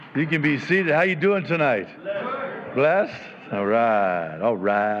You can be seated. How you doing tonight? Blessed? All right, all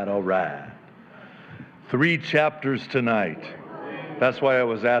right, all right. 3 chapters tonight. That's why I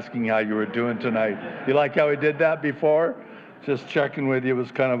was asking how you were doing tonight. You like how we did that before? Just checking with you. It was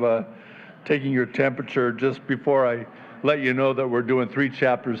kind of taking your temperature just before I let you know that we're doing 3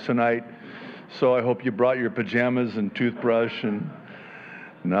 chapters tonight. So I hope you brought your pajamas and toothbrush. And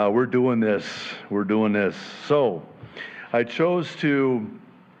no, we're doing this. We're doing this. So I chose to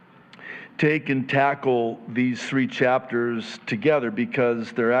take and tackle these 3 chapters together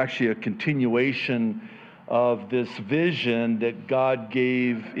because they're actually a continuation of this vision that God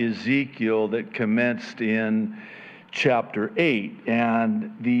gave Ezekiel that commenced in chapter 8.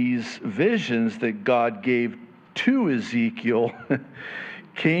 And these visions that God gave to Ezekiel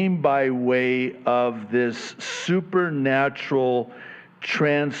came by way of this supernatural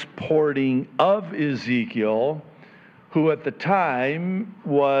transporting of Ezekiel, who at the time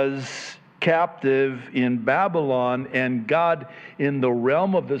was captive in Babylon, and God, in the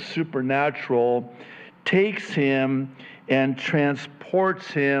realm of the supernatural, takes him and transports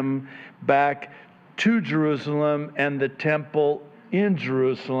him back to Jerusalem and the temple in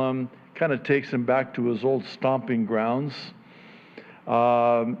Jerusalem, kind of takes him back to his old stomping grounds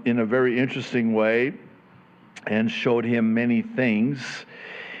in a very interesting way, and showed him many things.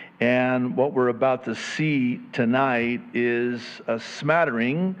 And what we're about to see tonight is a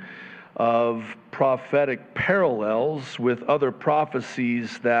smattering of prophetic parallels with other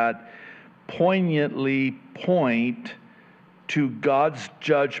prophecies that poignantly point to God's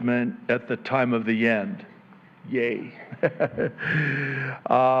judgment at the time of the end. Yay.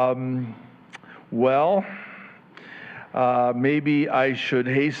 Maybe I should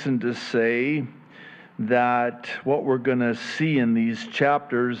hasten to say that what we're going to see in these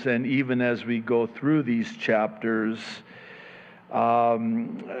chapters, and even as we go through these chapters, let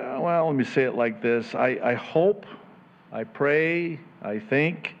me say it like this. I hope, I pray, I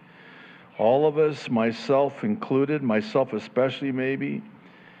think, all of us, myself included, myself especially maybe,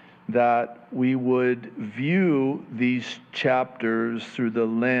 that we would view these chapters through the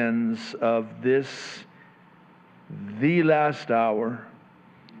lens of this, the last hour,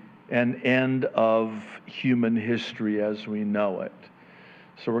 and end of human history as we know it.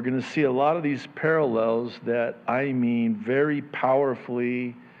 So we're going to see a lot of these parallels that, I mean, very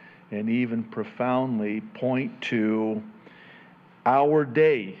powerfully and even profoundly point to our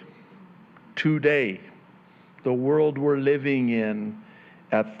day, today, the world we're living in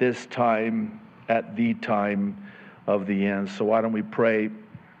at this time, at the time of the end. So why don't we pray,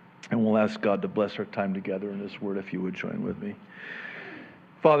 and we'll ask God to bless our time together in His Word, if you would join with me.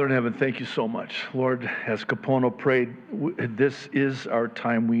 Father in heaven, thank you so much. Lord, as Capono prayed, this is our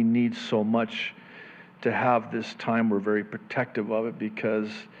time. We need so much to have this time. We're very protective of it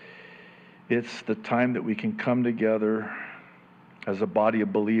because it's the time that we can come together as a body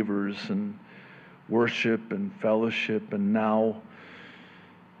of believers and worship and fellowship, and now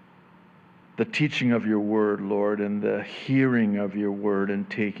the teaching of your word, Lord, and the hearing of your word and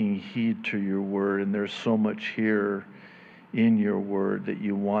taking heed to your word. And there's so much here in your word that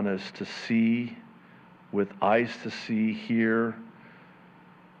you want us to see, with eyes to see, hear,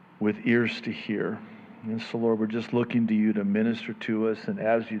 with ears to hear. And so, Lord, we're just looking to you to minister to us. And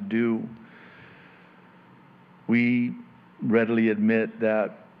as you do, we readily admit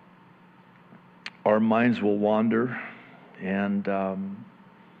that our minds will wander and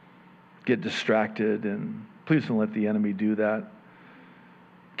get distracted. And please don't let the enemy do that.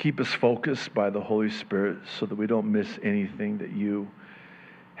 Keep us focused by the Holy Spirit so that we don't miss anything that you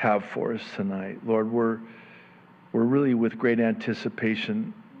have for us tonight. Lord, we're really with great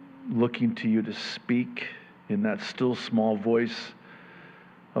anticipation looking to you to speak in that still small voice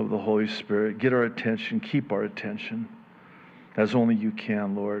of the Holy Spirit. Get our attention, keep our attention as only you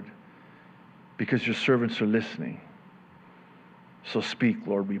can, Lord, because your servants are listening. So speak,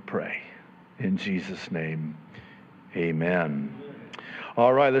 Lord, we pray. In Jesus' name, amen.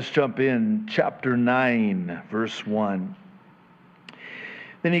 All right, let's jump in. Chapter 9, verse 1.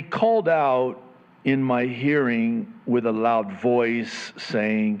 Then he called out in my hearing with a loud voice,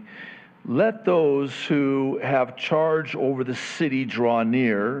 saying, "Let those who have charge over the city draw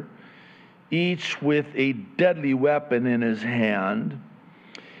near, each with a deadly weapon in his hand."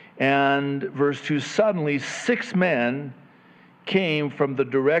 And verse 2, suddenly 6 men came from the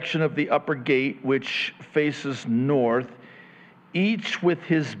direction of the upper gate, which faces north, each with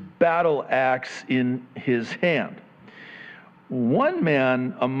his battle axe in his hand. One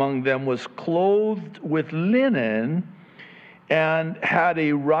man among them was clothed with linen and had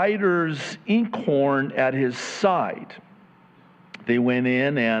a writer's inkhorn at his side. They went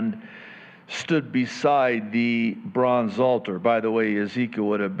in and stood beside the bronze altar. By the way, Ezekiel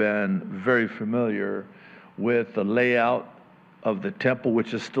would have been very familiar with the layout of the temple,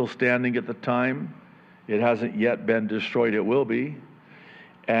 which is still standing at the time. It hasn't yet been destroyed. It will be.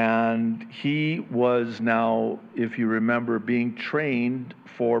 And he was now, if you remember, being trained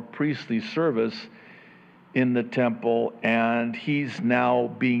for priestly service in the temple, and he's now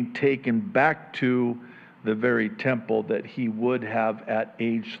being taken back to the very temple that he would have at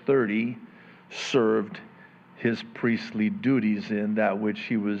age 30 served his priestly duties in, that which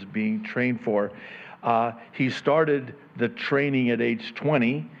he was being trained for. He started the training at age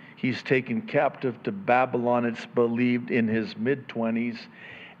 20. He's taken captive to Babylon, it's believed, in his mid-20s.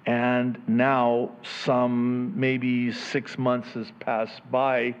 And now some maybe 6 months has passed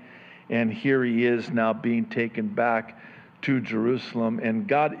by, and here he is now being taken back to Jerusalem. And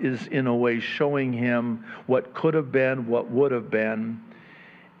God is in a way showing him what could have been, what would have been.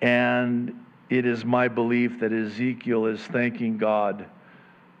 And it is my belief that Ezekiel is thanking God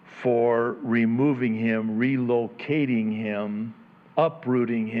for removing him, relocating him,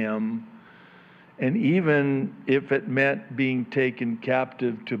 uprooting him, and even if it meant being taken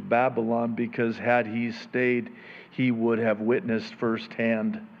captive to Babylon, because had he stayed, he would have witnessed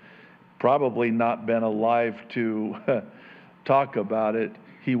firsthand, probably not been alive to talk about it,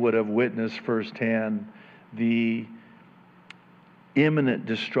 he would have witnessed firsthand the imminent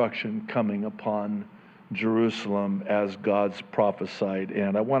destruction coming upon Jerusalem as God's prophesied.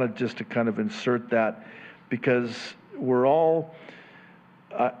 And I wanted just to kind of insert that, because we're all,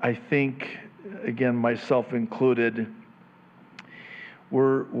 I think, again, myself included,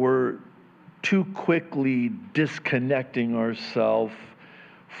 we're too quickly disconnecting ourselves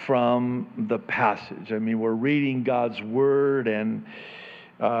from the passage. I mean, we're reading God's word, and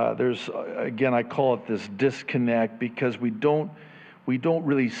there's, again, I call it this disconnect, because we don't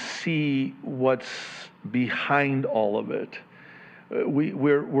really see what's behind all of it.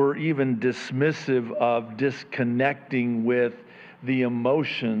 We're even dismissive of disconnecting with the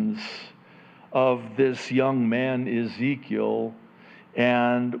emotions of this young man, Ezekiel,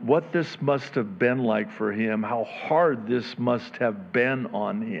 and what this must have been like for him, how hard this must have been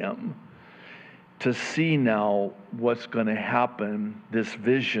on him to see now what's going to happen, this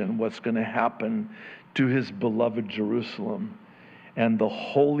vision, what's going to happen to his beloved Jerusalem and the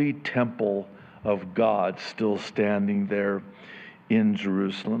holy temple of God still standing there in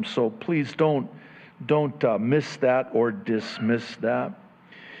Jerusalem. So please don't miss that or dismiss that.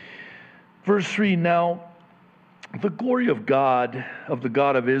 Verse 3, now the glory of God, of the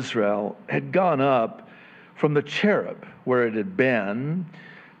God of Israel, had gone up from the cherub where it had been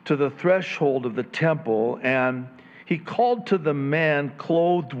to the threshold of the temple, and he called to the man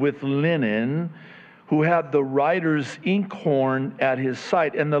clothed with linen, who had the writer's inkhorn at his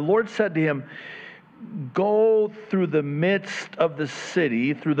side. And the Lord said to him, go through the midst of the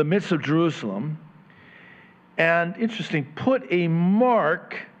city, through the midst of Jerusalem, and, interesting, put a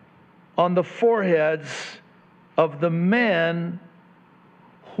mark on the foreheads of the men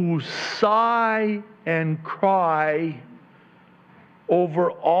who sigh and cry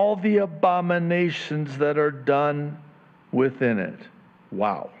over all the abominations that are done within it.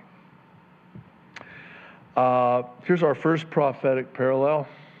 Wow. Here's our first prophetic parallel.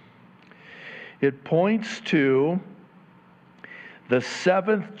 It points to the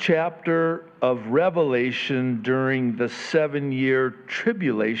 7th chapter of Revelation during the 7-year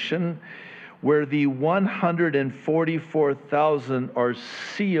tribulation, where the 144,000 are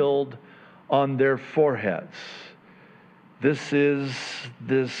sealed on their foreheads. This is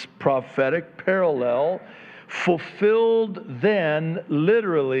this prophetic parallel, fulfilled then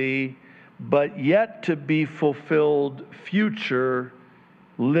literally, but yet to be fulfilled future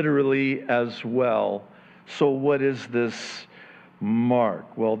literally as well. So what is this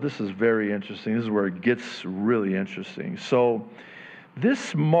mark? Well, this is very interesting. This is where it gets really interesting. So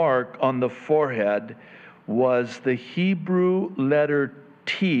this mark on the forehead was the Hebrew letter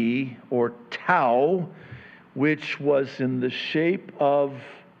T, or tau, which was in the shape of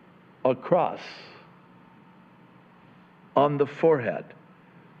a cross on the forehead,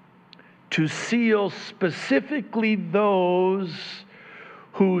 to seal specifically those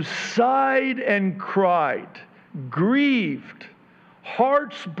who sighed and cried, grieved,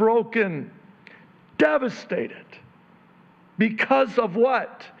 hearts broken, devastated, because of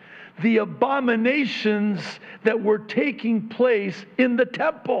what? The abominations that were taking place in the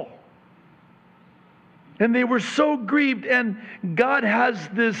temple. And they were so grieved, and God has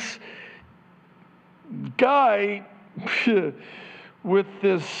this guy with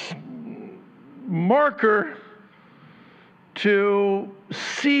this marker to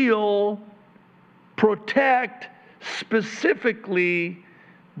seal, protect specifically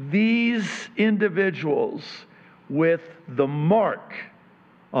these individuals with the mark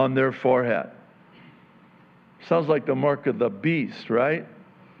on their forehead. Sounds like the mark of the beast, right?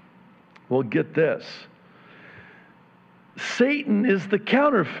 Well, get this. Satan is the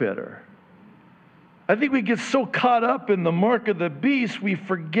counterfeiter. I think we get so caught up in the mark of the beast, we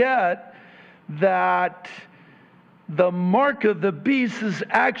forget that the mark of the beast is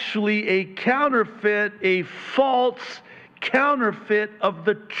actually a counterfeit, a false counterfeit of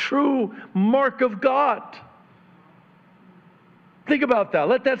the true mark of God. Think about that.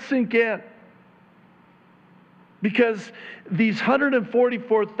 Let that sink in. Because these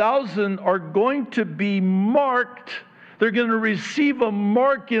 144,000 are going to be marked. They're going to receive a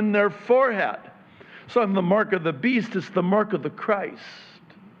mark in their forehead. So the mark of the beast is the mark of the Christ.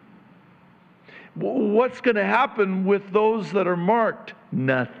 What's going to happen with those that are marked?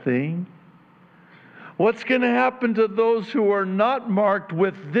 Nothing. What's going to happen to those who are not marked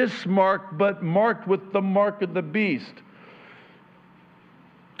with this mark, but marked with the mark of the beast?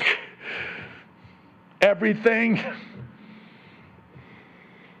 Everything.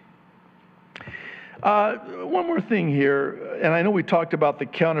 One more thing here, and I know we talked about the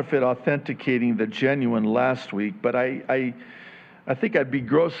counterfeit authenticating the genuine last week, but I think I'd be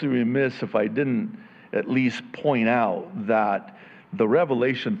grossly remiss if I didn't at least point out that the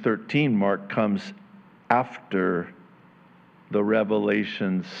Revelation 13 mark comes after the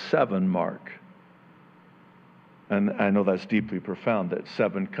Revelation 7 mark. And I know that's deeply profound that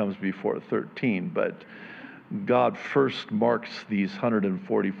 7 comes before 13, but God first marks these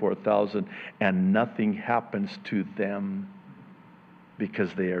 144,000 and nothing happens to them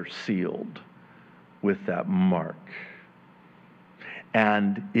because they are sealed with that mark.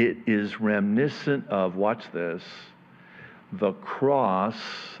 And it is reminiscent of, watch this, the cross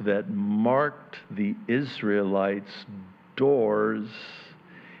that marked the Israelites' doors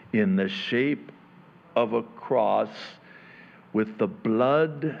in the shape of a cross with the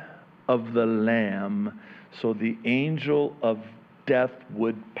blood of the Lamb, so the angel of death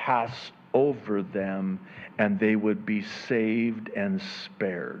would pass over them and they would be saved and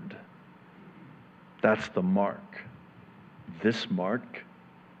spared. That's the mark. This mark.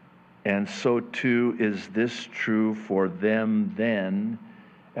 And so too is this true for them then,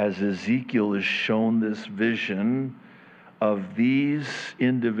 as Ezekiel is shown this vision of these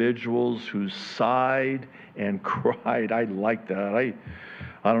individuals who sighed and cried. I like that.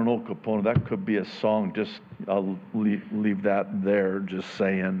 I don't know, Capone, that could be a song. Just I'll leave that there, just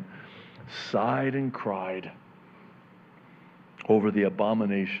saying, sighed and cried over the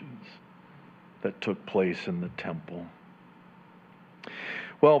abominations that took place in the temple.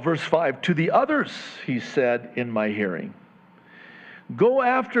 Well, verse 5, to the others, he said in my hearing, go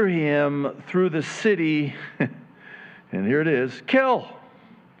after him through the city, and here it is, kill.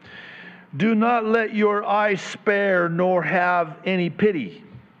 Do not let your eye spare, nor have any pity.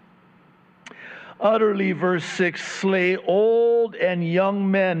 Utterly, verse 6, slay old and young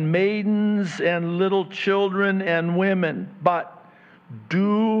men, maidens and little children and women, but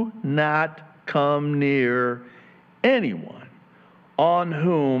do not come near anyone on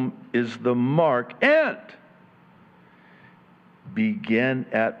whom is the mark, and begin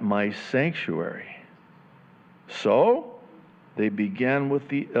at my sanctuary. So they began with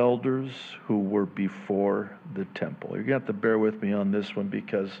the elders who were before the temple. You're going to have to bear with me on this one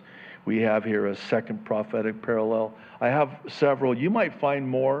because we have here a second prophetic parallel. I have several. You might find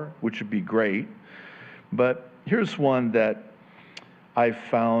more, which would be great. But here's one that I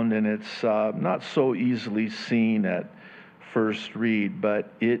found, and it's not so easily seen at first read,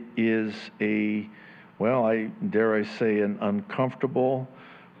 but it is I dare say, an uncomfortable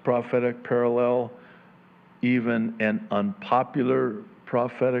prophetic parallel, even an unpopular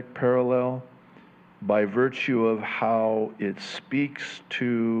prophetic parallel, by virtue of how it speaks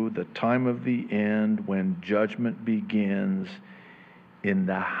to the time of the end when judgment begins in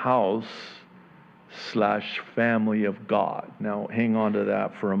the house/family of God. Now, hang on to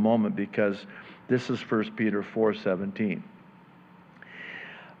that for a moment because this is 1 Peter 4:17.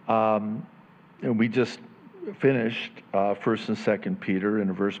 And we just finished 1 and 2 Peter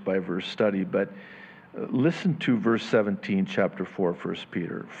in a verse-by-verse study, but listen to verse 17, chapter 4, 1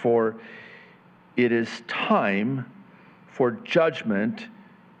 Peter. For it is time for judgment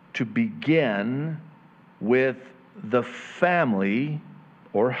to begin with the family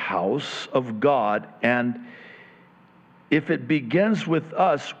or house of God. And if it begins with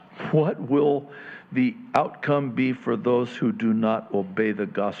us, what will the outcome be for those who do not obey the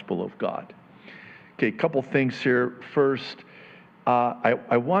gospel of God? Okay, a couple things here. First,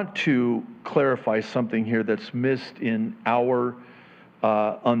 I want to clarify something here that's missed in our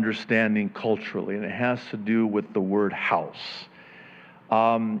understanding culturally, and it has to do with the word house.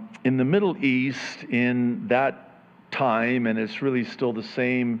 In the Middle East, in that time, and it's really still the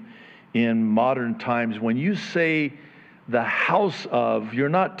same in modern times, when you say the house of, you're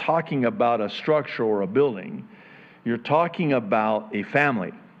not talking about a structure or a building. You're talking about a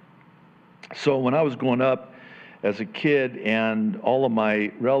family. So when I was growing up as a kid and all of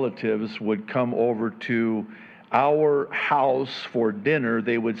my relatives would come over to our house for dinner,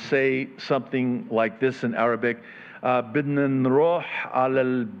 they would say something like this in Arabic, "Bidna nroh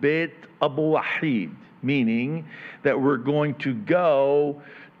al bayt Abu Wahid," meaning that we're going to go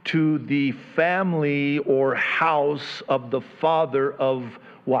to the family or house of the father of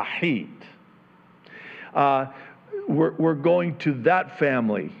Wahid. We're going to that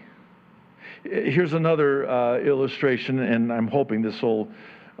family. Here's another illustration, and I'm hoping this will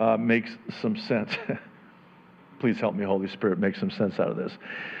make some sense. Please help me, Holy Spirit, make some sense out of this.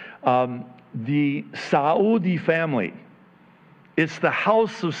 The Saudi family, it's the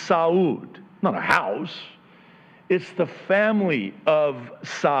house of Saud, not a house. It's the family of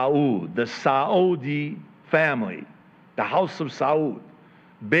Saud, the Saudi family, the house of Saud,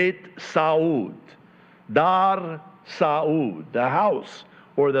 Beit Saud, Dar Saud, the house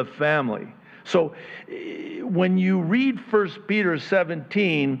or the family. So when you read 1 Peter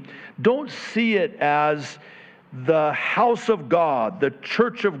 17, don't see it as the house of God, the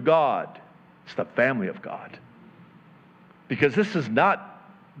church of God. It's the family of God. Because this is not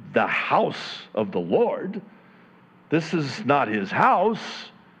the house of the Lord. This is not his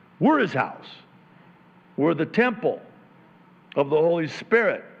house. We're his house. We're the temple of the Holy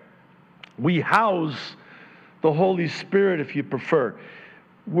Spirit. We house the Holy Spirit, if you prefer.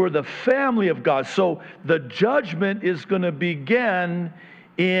 We're the family of God. So the judgment is going to begin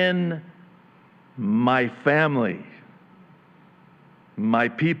in my family, my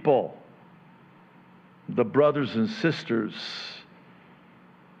people, the brothers and sisters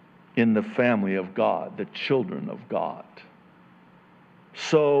in the family of God, the children of God.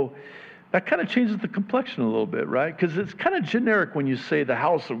 So that kind of changes the complexion a little bit, right? Because it's kind of generic when you say the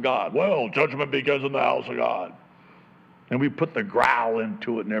house of God. Well, judgment begins in the house of God. And we put the growl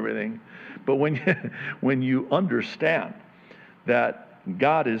into it and everything. But when you understand that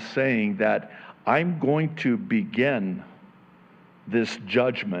God is saying that I'm going to begin this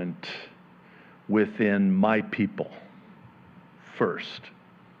judgment within my people first.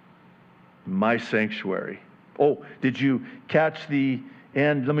 My sanctuary. Oh, did you catch the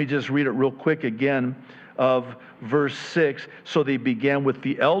end? Let me just read it real quick again of verse 6. So they began with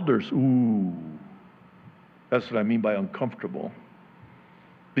the elders. Ooh, that's what I mean by uncomfortable.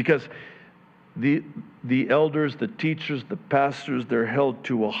 Because the elders, the teachers, the pastors, they're held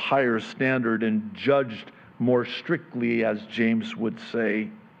to a higher standard and judged more strictly, as James would say.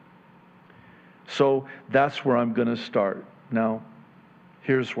 So that's where I'm going to start. Now,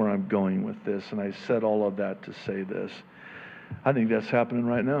 here's where I'm going with this, and I said all of that to say this. I think that's happening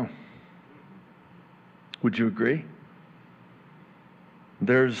right now. Would you agree?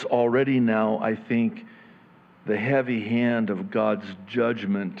 There's already now, I think, the heavy hand of God's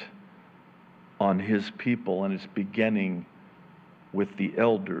judgment on his people, and it's beginning with the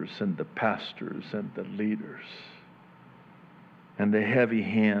elders and the pastors and the leaders. And the heavy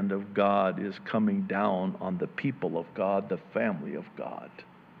hand of God is coming down on the people of God, the family of God.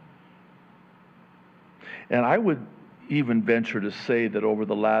 And I would even venture to say that over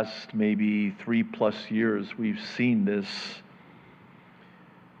the last maybe 3+ years, we've seen this.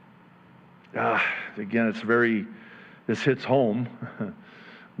 Again, this hits home,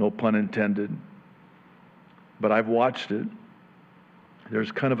 no pun intended. But I've watched it.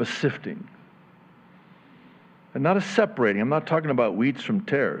 There's kind of a sifting. And not a separating. I'm not talking about wheats from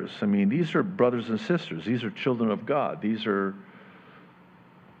tares. I mean, these are brothers and sisters. These are children of God. These are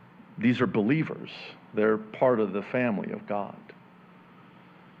believers. They're part of the family of God.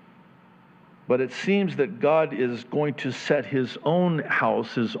 But it seems that God is going to set his own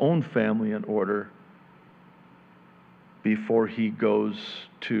house, his own family in order before he goes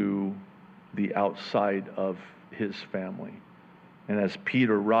to the outside of his family. And as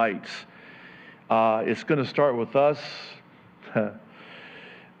Peter writes, it's going to start with us.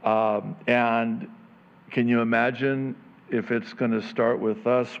 And can you imagine if it's going to start with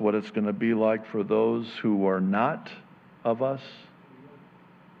us, what it's going to be like for those who are not of us?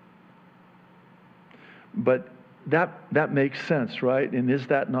 But that makes sense, right? And is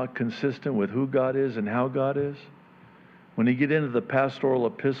that not consistent with who God is and how God is? When you get into the pastoral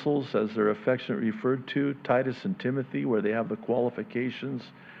epistles, as they're affectionately referred to, Titus and Timothy, where they have the qualifications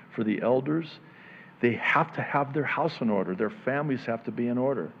for the elders, they have to have their house in order. Their families have to be in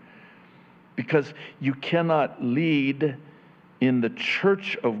order. Because you cannot lead in the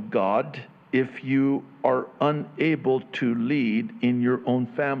church of God if you are unable to lead in your own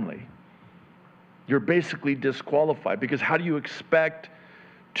family. You're basically disqualified, because how do you expect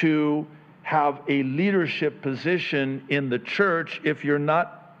to have a leadership position in the church if you're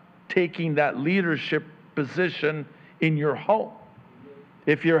not taking that leadership position in your home?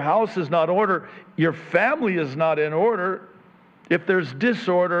 If your house is not in order, your family is not in order. If there's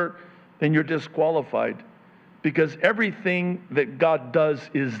disorder, then you're disqualified, because everything that God does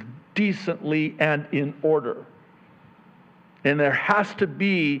is decently and in order. And there has to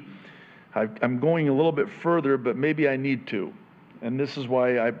be, I'm going a little bit further, but maybe I need to. And this is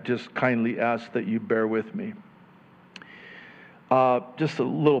why I just kindly ask that you bear with me. Just a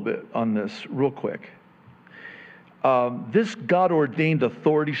little bit on this, real quick. This God-ordained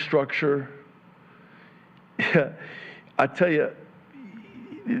authority structure, I tell you,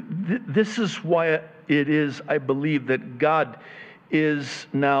 this is why it is, I believe, that God is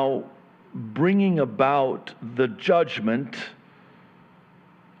now bringing about the judgment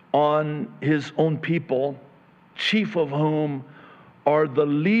on his own people, chief of whom are the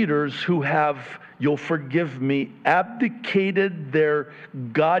leaders who have, you'll forgive me, abdicated their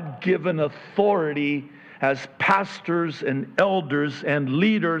God-given authority as pastors and elders and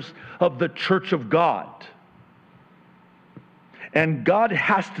leaders of the church of God. And God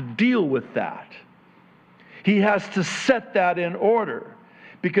has to deal with that. He has to set that in order,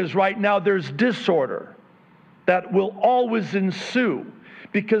 because right now there's disorder that will always ensue,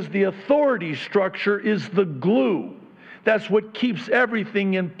 because the authority structure is the glue. That's what keeps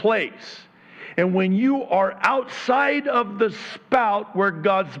everything in place. And when you are outside of the spout where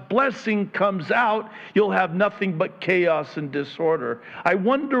God's blessing comes out, you'll have nothing but chaos and disorder. I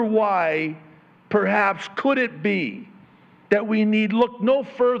wonder why, perhaps, could it be that we need look no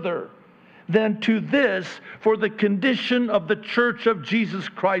further than to this for the condition of the church of Jesus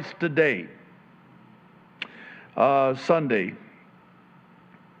Christ today. Sunday,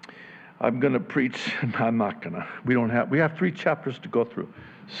 I'm going to preach. I'm not going to. We have 3 chapters to go through.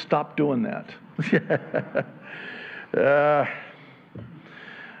 Stop doing that.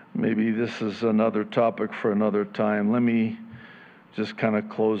 Maybe this is another topic for another time. Let me just kind of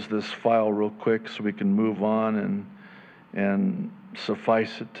close this file real quick so we can move on, and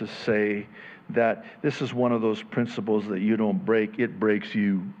suffice it to say that this is one of those principles that you don't break, it breaks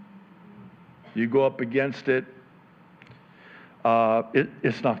you. You go up against it,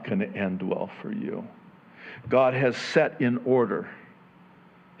 it's not going to end well for you. God has set in order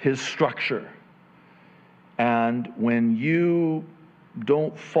his structure. And when you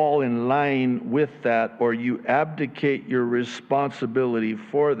don't fall in line with that, or you abdicate your responsibility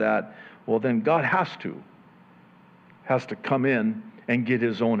for that, well, then God has to come in and get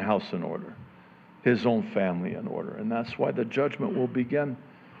his own house in order, his own family in order. And that's why the judgment will begin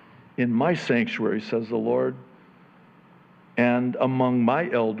in my sanctuary, says the Lord, and among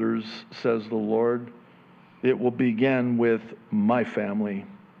my elders, says the Lord. It will begin with my family.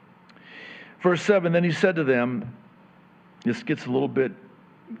 Verse 7, then he said to them, this gets a little bit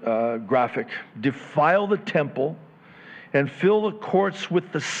graphic, defile the temple and fill the courts with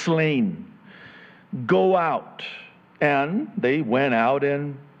the slain. Go out. And they went out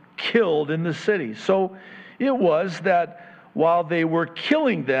and killed in the city. So it was that while they were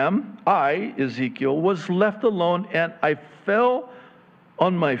killing them, I, Ezekiel, was left alone, and I fell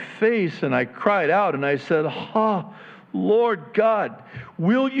on my face and I cried out and I said, Lord God,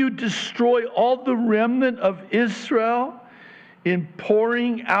 will you destroy all the remnant of Israel in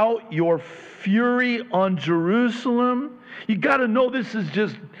pouring out your fury on Jerusalem? You got to know this is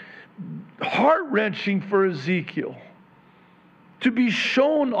just heart-wrenching for Ezekiel to be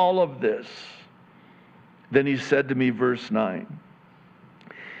shown all of this. Then he said to me, verse 9,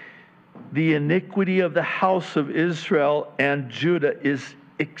 the iniquity of the house of Israel and Judah is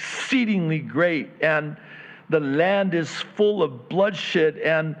exceedingly great, and the land is full of bloodshed,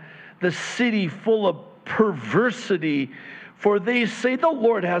 and the city full of perversity. For they say, the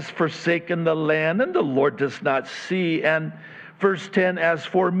Lord has forsaken the land, and the Lord does not see. And verse 10, as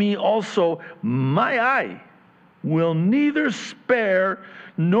for me also, my eye will neither spare,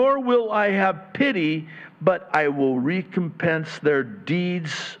 nor will I have pity, but I will recompense their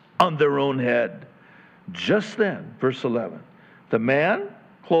deeds on their own head. Just then, verse 11, the man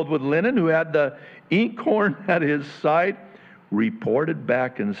clothed with linen who had the inkhorn at his side reported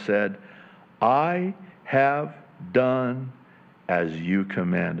back and said, I have done as you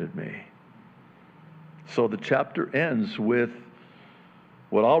commanded me. So the chapter ends with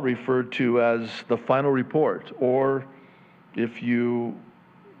what I'll refer to as the final report, or if you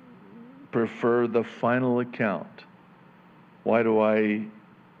prefer, the final account. Why do I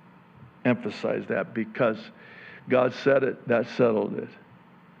emphasize that? Because God said it, that settled it.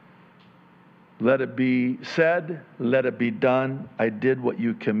 Let it be said, let it be done. I did what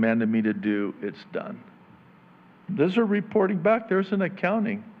you commanded me to do, it's done. There's a reporting back, there's an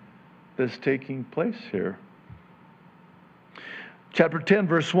accounting that's taking place here. Chapter 10,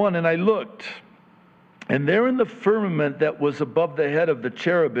 verse 1, and I looked, and there in the firmament that was above the head of the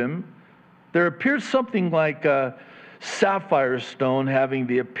cherubim, there appeared something like a sapphire stone having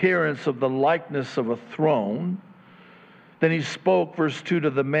the appearance of the likeness of a throne. Then he spoke, verse 2, to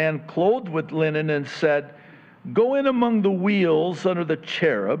the man clothed with linen and said, go in among the wheels under the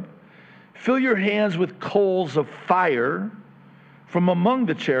cherub, fill your hands with coals of fire from among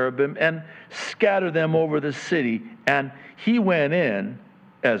the cherubim, and scatter them over the city. And he went in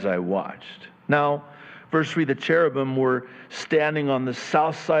as I watched. Now, verse 3, the cherubim were standing on the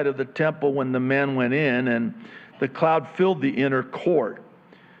south side of the temple when the man went in, and the cloud filled the inner court.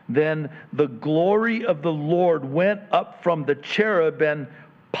 Then the glory of the Lord went up from the cherub and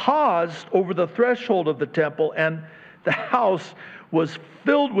paused over the threshold of the temple, and the house was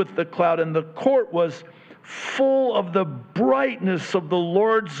filled with the cloud, and the court was full of the brightness of the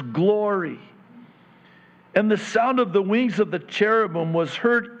Lord's glory. And the sound of the wings of the cherubim was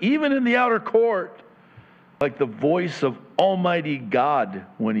heard even in the outer court, like the voice of Almighty God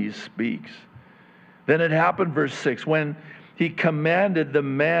when he speaks. Then it happened, verse 6, when he commanded the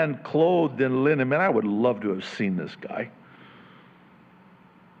man clothed in linen. Man, I would love to have seen this guy.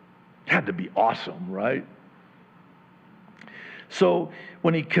 Had to be awesome, right? So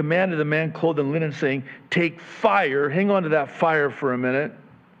when he commanded the man clothed in linen, saying, take fire, hang on to that fire for a minute,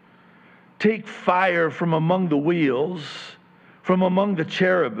 take fire from among the wheels, from among the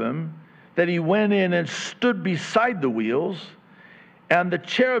cherubim, that he went in and stood beside the wheels, and the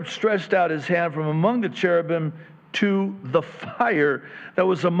cherub stretched out his hand from among the cherubim to the fire that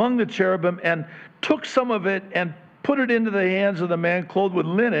was among the cherubim, and took some of it and put it into the hands of the man clothed with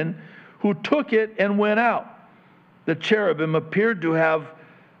linen, who took it and went out. The cherubim appeared to have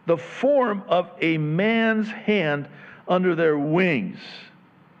the form of a man's hand under their wings.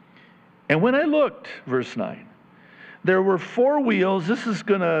 And when I looked, verse 9, there were 4 wheels. This is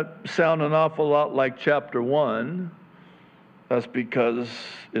going to sound an awful lot like chapter 1. That's because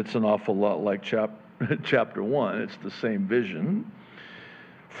it's an awful lot like chapter 1. It's the same vision.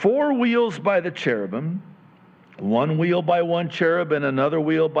 4 wheels by the cherubim, 1 wheel by one cherub, and another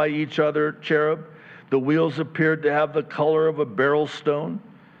wheel by each other cherub. The wheels appeared to have the color of a beryl stone.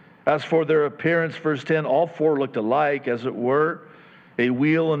 As for their appearance, verse 10, all 4 looked alike, as it were, a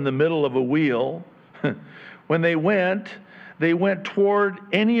wheel in the middle of a wheel. When they went toward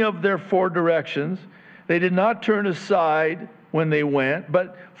any of their 4 directions. They did not turn aside when they went,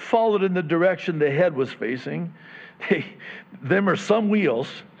 but followed in the direction the head was facing. Them are some wheels.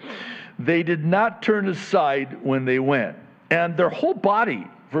 They did not turn aside when they went. And their whole body,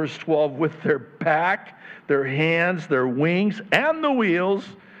 verse 12, with their back, their hands, their wings, and the wheels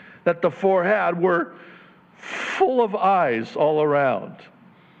that the 4 had were full of eyes all around.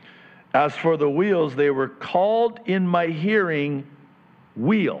 As for the wheels, they were called in my hearing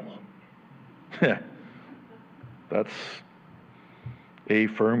wheel. That's a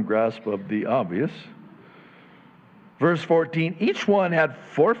firm grasp of the obvious. Verse 14, each one had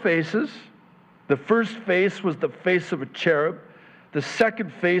 4 faces. The first face was the face of a cherub. The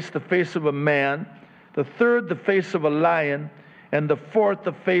second face, the face of a man. The third, the face of a lion. And the fourth,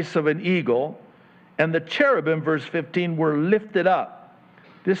 the face of an eagle. And the cherubim, verse 15, were lifted up.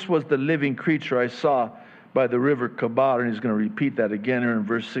 This was the living creature I saw by the river Kabar. And he's going to repeat that again here in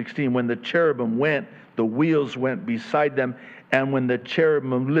verse 16. When the cherubim went, the wheels went beside them. And when the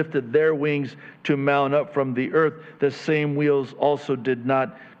cherubim lifted their wings to mount up from the earth, the same wheels also did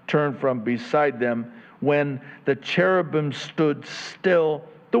not turn from beside them. When the cherubim stood still,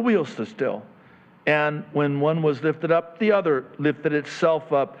 the wheels stood still. And when one was lifted up, the other lifted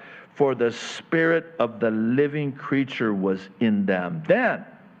itself up, for the spirit of the living creature was in them. Then,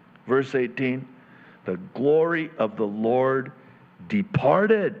 verse 18, the glory of the Lord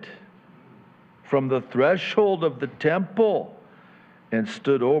departed from the threshold of the temple and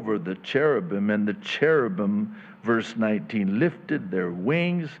stood over the cherubim. And the cherubim, verse 19, lifted their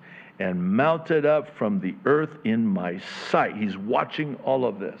wings and mounted up from the earth in my sight. He's watching all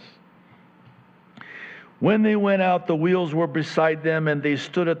of this. When they went out, the wheels were beside them, and they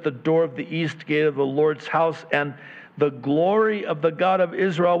stood at the door of the east gate of the Lord's house, and the glory of the God of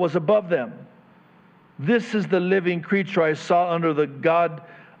Israel was above them. This is the living creature I saw under the God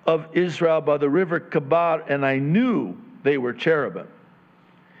of Israel by the river Chebar, and I knew they were cherubim.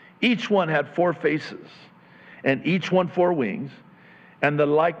 Each one had 4 faces, and each one 4 wings, and the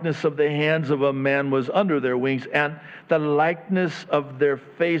likeness of the hands of a man was under their wings, and the likeness of their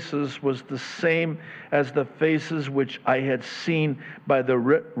faces was the same as the faces which I had seen by the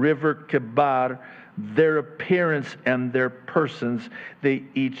river Chebar. Their appearance and their persons, they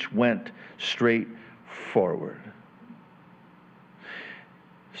each went straight forward.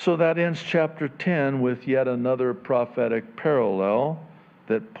 So that ends chapter 10 with yet another prophetic parallel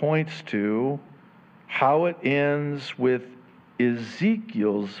that points to how it ends with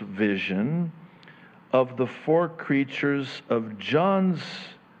Ezekiel's vision of the 4 creatures of John's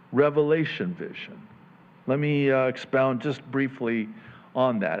Revelation vision. Let me expound just briefly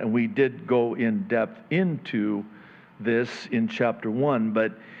on that. And we did go in depth into this in chapter 1,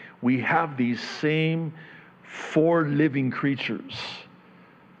 but we have these same 4 living creatures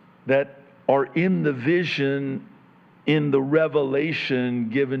that are in the vision, in the revelation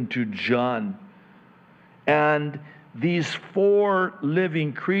given to John. And these 4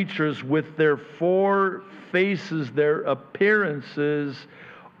 living creatures with their 4 faces, their appearances,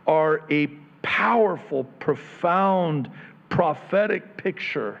 are a powerful, profound, prophetic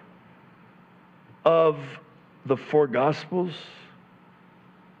picture of the 4 Gospels,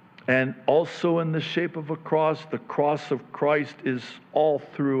 and also in the shape of a cross. The cross of Christ is all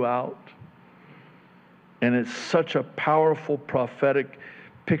throughout. And it's such a powerful prophetic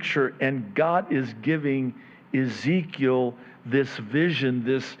picture. And God is giving Ezekiel this vision,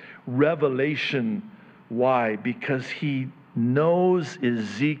 this revelation. Why? Because he knows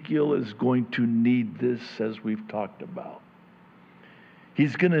Ezekiel is going to need this, as we've talked about.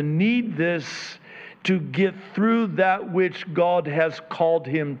 He's going to need this to get through that which God has called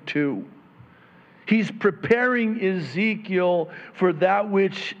him to. He's preparing Ezekiel for that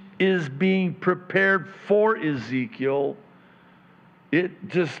which is being prepared for Ezekiel. It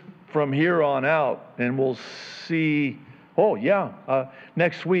just from here on out, and we'll see,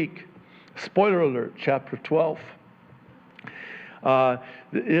 next week, spoiler alert, chapter 12.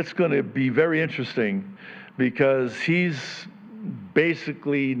 It's going to be very interesting because he's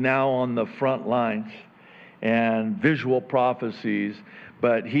basically now on the front lines and visual prophecies,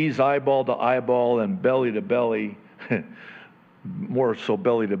 but he's eyeball to eyeball and belly to belly, more so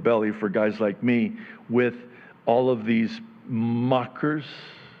belly to belly for guys like me, with all of these mockers,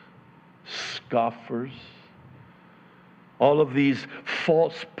 scoffers, all of these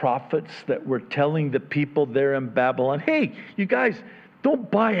false prophets that were telling the people there in Babylon, hey, you guys,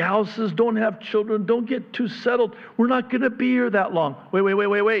 don't buy houses, don't have children, don't get too settled. We're not going to be here that long.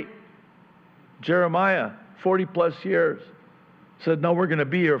 Wait. Jeremiah, 40 plus years, said, no, we're going to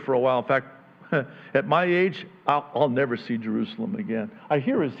be here for a while. In fact, at my age, I'll never see Jerusalem again. I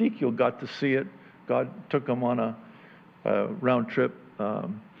hear Ezekiel got to see it. God took him on a round trip,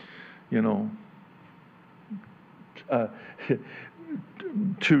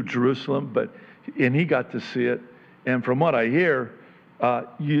 to Jerusalem, and he got to see it. And from what I hear,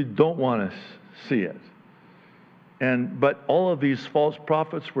 you don't want to see it. But all of these false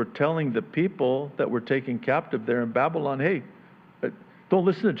prophets were telling the people that were taken captive there in Babylon, hey, don't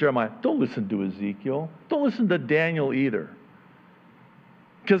listen to Jeremiah. Don't listen to Ezekiel. Don't listen to Daniel either.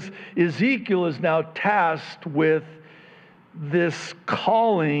 Because Ezekiel is now tasked with this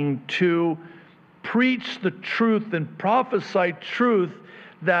calling to preach the truth and prophesy truth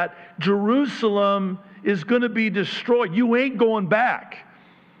that Jerusalem is going to be destroyed. You ain't going back.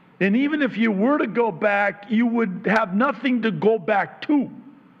 And even if you were to go back, you would have nothing to go back to.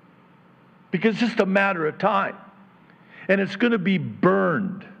 Because it's just a matter of time. And it's going to be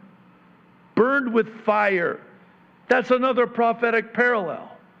burned. Burned with fire. That's another prophetic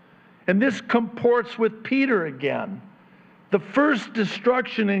parallel. And this comports with Peter again. The first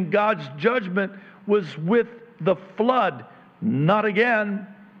destruction in God's judgment was with the flood. Not again.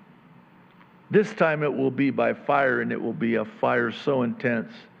 This time it will be by fire, and it will be a fire so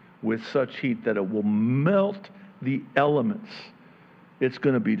intense with such heat that it will melt the elements. It's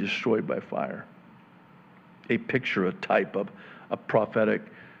going to be destroyed by fire. A picture, a type of a prophetic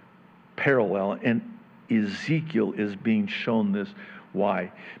parallel. And Ezekiel is being shown this.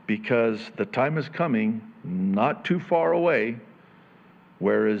 Why? Because the time is coming, not too far away,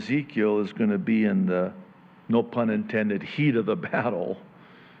 where Ezekiel is going to be in the, no pun intended, heat of the battle,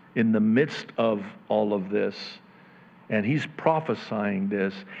 in the midst of all of this. And he's prophesying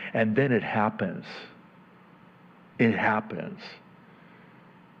this, and then it happens. it happens.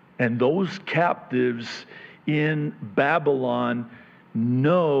 And those captives in Babylon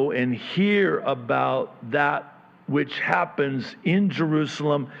know and hear about that which happens in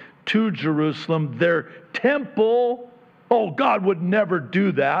Jerusalem, to Jerusalem, their temple. Oh, God would never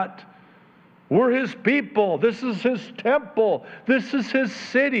do that. We're His people. This is His temple. This is His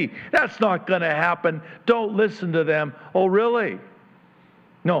city. That's not going to happen. Don't listen to them. Oh, really?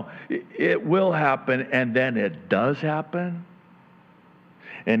 No, it will happen, and then it does happen.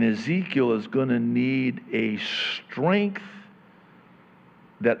 And Ezekiel is going to need a strength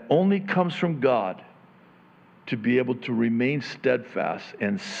that only comes from God to be able to remain steadfast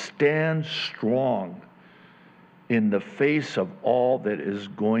and stand strong in the face of all that is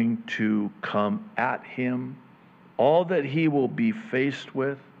going to come at him, all that he will be faced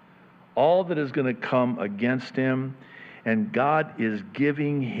with, all that is going to come against him. And God is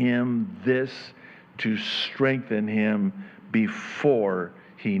giving him this to strengthen him before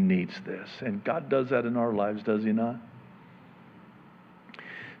he needs this. And God does that in our lives, does He not?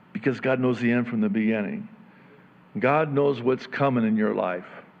 Because God knows the end from the beginning. God knows what's coming in your life.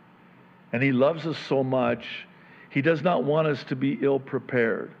 And He loves us so much, He does not want us to be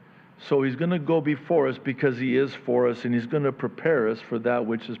ill-prepared. So He's going to go before us because He is for us, and He's going to prepare us for that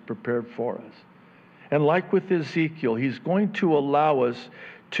which is prepared for us. And like with Ezekiel, He's going to allow us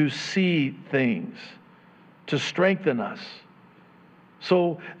to see things, to strengthen us.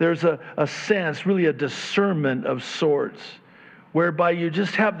 So there's a sense, really a discernment of sorts, whereby you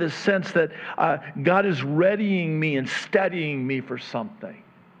just have this sense that God is readying me and steadying me for something.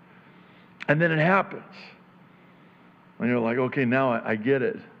 And then it happens. And you're like, okay, now I get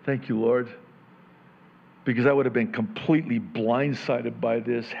it. Thank you, Lord. Because I would have been completely blindsided by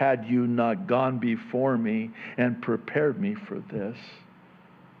this had you not gone before me and prepared me for this.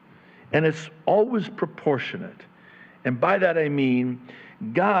 And it's always proportionate. And by that I mean,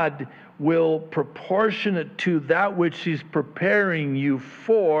 God will proportion it to that which He's preparing you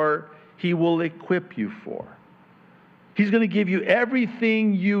for, He will equip you for. He's going to give you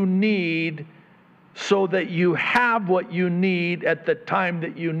everything you need so that you have what you need at the time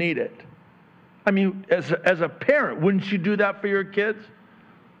that you need it. I mean, as a parent, wouldn't you do that for your kids?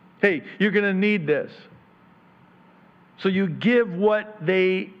 Hey, you're going to need this. So you give what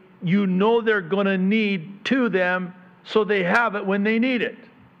you know they're going to need to them so they have it when they need it.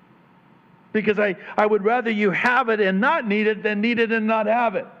 Because I would rather you have it and not need it than need it and not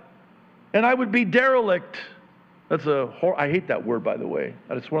have it. And I would be derelict. I hate that word, by the way.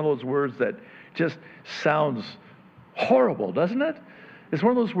 It's one of those words that just sounds horrible, doesn't it? It's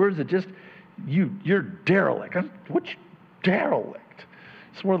one of those words that just, you're derelict. What's derelict?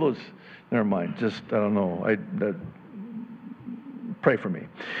 It's one of those, never mind, just, I don't know. Pray for me.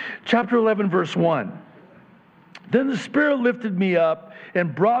 Chapter 11, verse 1. Then the Spirit lifted me up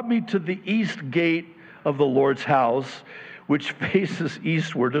and brought me to the east gate of the Lord's house, which faces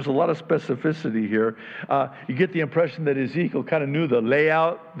eastward. There's a lot of specificity here. You get the impression that Ezekiel kind of knew the lay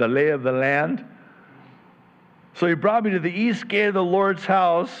of the land. So He brought me to the east gate of the Lord's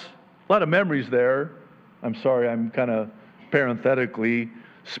house. A lot of memories there. I'm sorry, I'm kind of parenthetically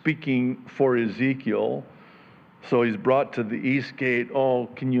speaking for Ezekiel. So he's brought to the east gate. Oh,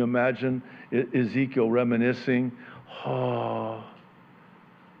 can you imagine Ezekiel reminiscing? Oh,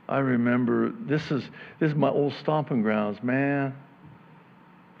 I remember, this is my old stomping grounds, man.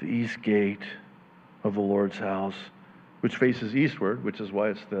 The east gate of the Lord's house, which faces eastward, which is why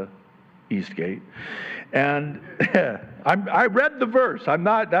it's the east gate. And I read the verse. And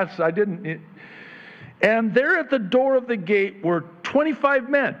there at the door of the gate were 25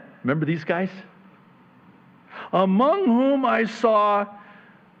 men. Remember these guys? Among whom I saw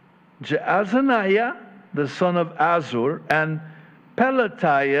Jaazaniah, the son of Azur, and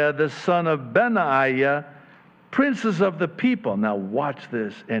Pelatiah, the son of Benaiah, princes of the people. Now watch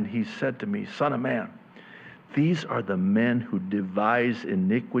this. And he said to me, Son of man, these are the men who devise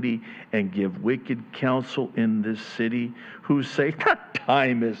iniquity and give wicked counsel in this city, who say, the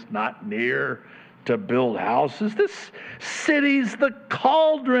time is not near to build houses. This city's the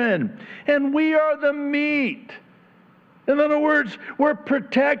cauldron, and we are the meat. In other words, we're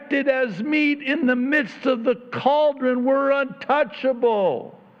protected as meat in the midst of the cauldron. We're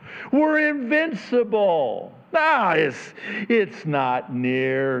untouchable. We're invincible. It's not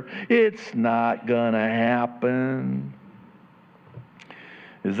near. It's not going to happen.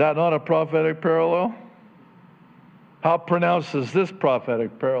 Is that not a prophetic parallel? How pronounced is this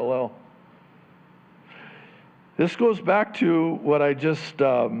prophetic parallel? This goes back to what I just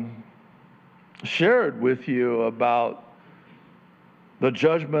shared with you about the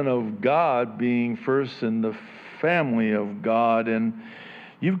judgment of God being first in the family of God. And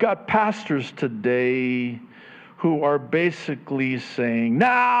you've got pastors today who are basically saying,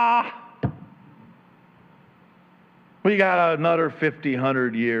 nah, we got another 50,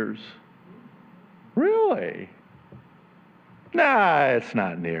 100 years. Really? Nah, it's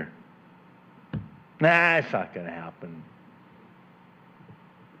not near. Nah, it's not going to happen.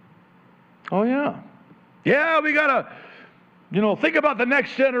 Oh, yeah. Yeah, we got to, think about the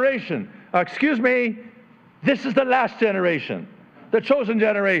next generation. Excuse me, this is the last generation, the chosen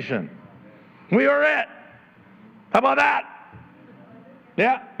generation. We are it. How about that?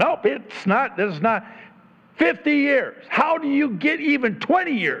 Yeah, nope, it's not. This is not. 50 years. How do you get even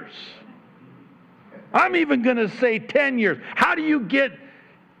 20 years? I'm even going to say 10 years. How do you get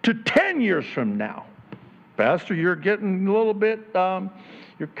to 10 years from now? Pastor, you're getting a little bit,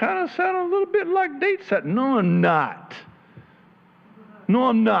 you're kind of sounding a little bit like date setting. No, I'm not. No,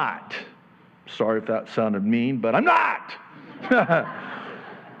 I'm not. Sorry if that sounded mean, but I'm not.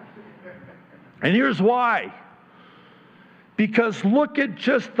 And here's why. Because look at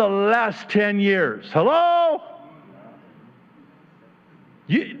just the last 10 years. Hello?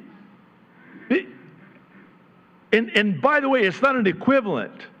 And by the way, it's not an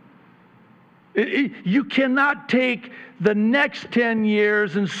equivalent. You cannot take the next 10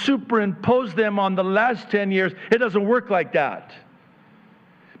 years and superimpose them on the last 10 years. It doesn't work like that.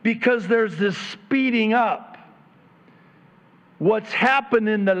 Because there's this speeding up. What's happened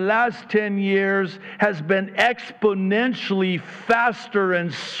in the last 10 years has been exponentially faster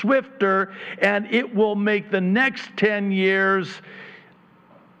and swifter, and it will make the next 10 years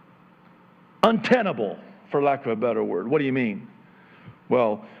untenable, for lack of a better word. What do you mean?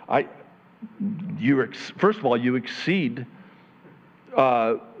 Well, first of all, you exceed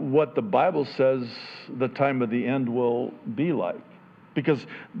what the Bible says the time of the end will be like. Because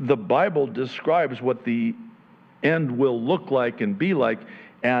the Bible describes what the end will look like and be like,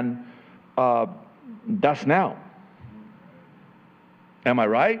 and that's now. Am I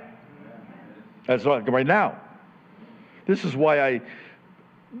right? That's right now. This is why I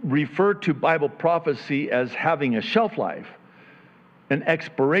refer to Bible prophecy as having a shelf life, an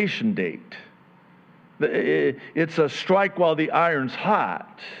expiration date. It's a strike while the iron's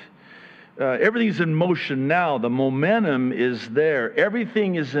hot. Everything's in motion now. The momentum is there.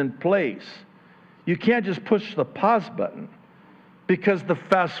 Everything is in place. You can't just push the pause button because the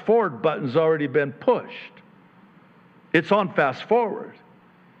fast forward button's already been pushed. It's on fast forward.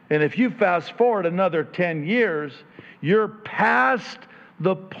 And if you fast forward another 10 years, you're past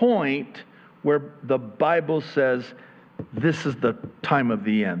the point where the Bible says this is the time of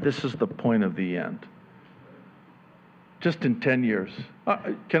the end. This is the point of the end. Just in 10 years.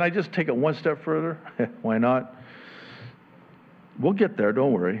 Can I just take it one step further? Why not? We'll get there,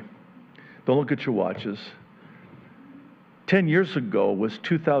 don't worry. Don't look at your watches. 10 years ago was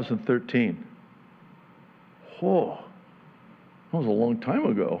 2013. Oh, that was a long time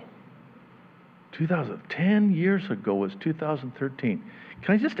ago. 10 years ago was 2013.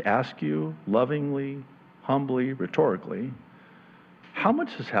 Can I just ask you, lovingly, humbly, rhetorically, how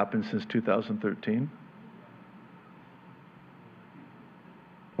much has happened since 2013?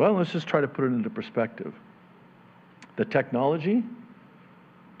 Well, let's just try to put it into perspective. The technology,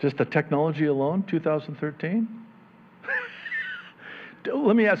 just the technology alone, 2013?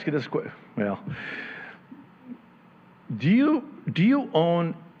 Let me ask you this quick. Well, do you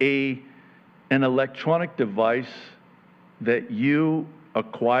own an electronic device that you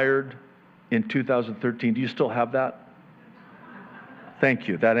acquired in 2013? Do you still have that? Thank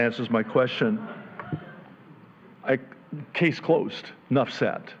you. That answers my question. Case closed. Enough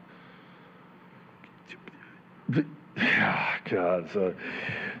said. God, I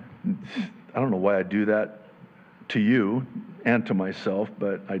don't know why I do that to you and to myself,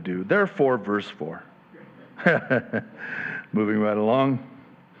 but I do. Therefore, verse 4. Moving right along.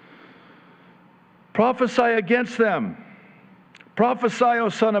 Prophesy against them. Prophesy, O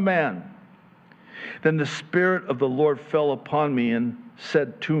son of man. Then the Spirit of the Lord fell upon me and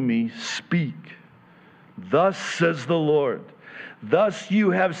said to me, speak. Thus says the Lord, thus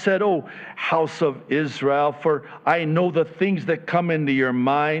you have said, O house of Israel, for I know the things that come into your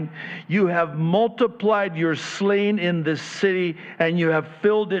mind. You have multiplied your slain in this city, and you have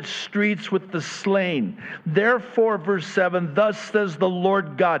filled its streets with the slain. Therefore, verse 7, thus says the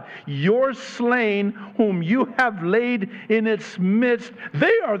Lord God, your slain whom you have laid in its midst,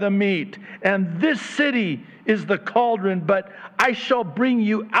 they are the meat, and this city is the cauldron, but I shall bring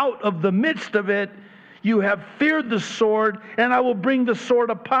you out of the midst of it. You have feared the sword, and I will bring the sword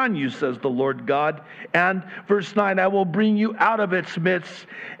upon you, says the Lord God. And verse 9, I will bring you out of its midst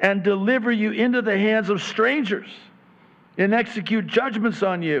and deliver you into the hands of strangers and execute judgments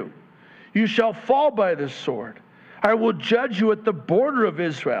on you. You shall fall by the sword. I will judge you at the border of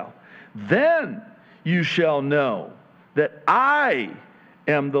Israel. Then you shall know that I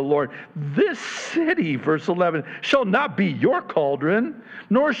am the Lord. This city, verse 11, shall not be your cauldron,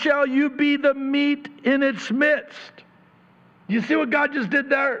 nor shall you be the meat in its midst. You see what God just did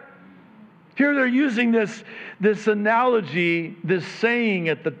there? Here they're using this analogy, this saying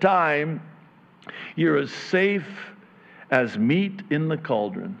at the time, you're as safe as meat in the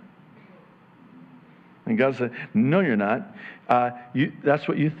cauldron. And God said, no, you're not. That's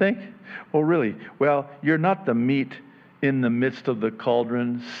what you think? Well, really? Well, you're not the meat in the midst of the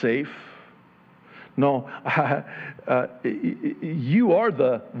cauldron, safe. No, you are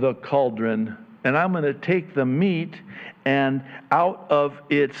the cauldron, and I'm going to take the meat and out of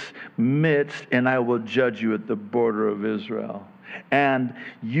its midst, and I will judge you at the border of Israel. And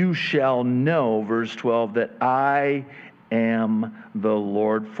you shall know, verse 12, that I am the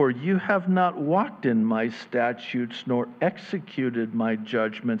Lord, for you have not walked in my statutes, nor executed my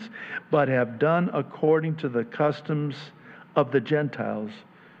judgments, but have done according to the customs of the Gentiles,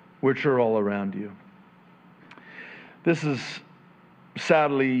 which are all around you. This is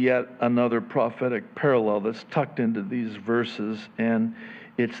sadly yet another prophetic parallel that's tucked into these verses, and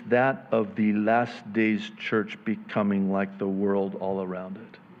it's that of the last days church becoming like the world all around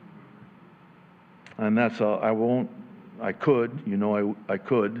it. And that's I could.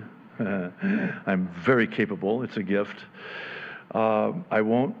 I'm very capable. It's a gift. I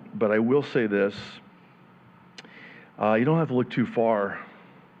won't, but I will say this. You don't have to look too far.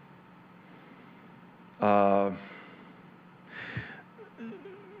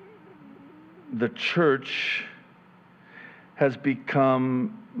 The church has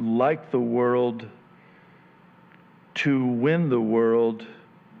become like the world to win the world,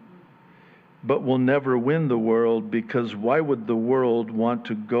 but will never win the world, because why would the world want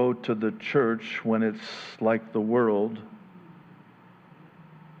to go to the church when it's like the world?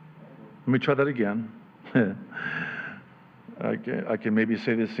 Let me try that again. I can maybe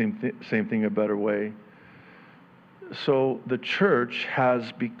say the same thing a better way. So the church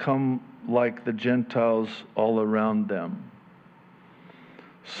has become like the Gentiles all around them.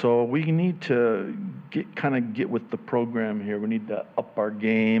 So we need to get with the program here. We need to up our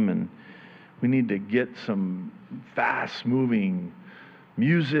game, and we need to get some fast-moving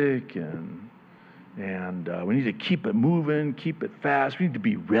music, and we need to keep it moving, keep it fast. We need to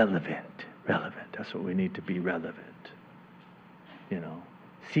be relevant. That's what we need to be, relevant.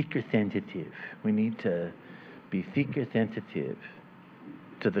 Seeker sensitive. We need to be seeker sensitive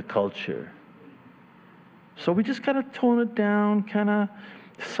to the culture. So we just kind of tone it down, kind of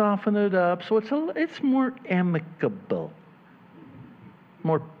soften it up, so it's more amicable,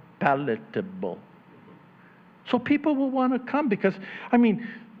 more palatable. So people will want to come, because,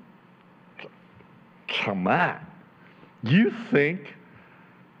 come on. You think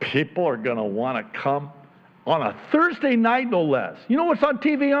people are going to want to come on a Thursday night, no less? You know what's on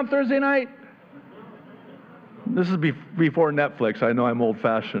TV on Thursday night? This is before Netflix. I know I'm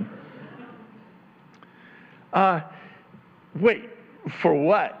old-fashioned. Wait, for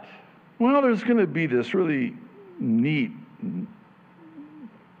what? Well, there's going to be this really neat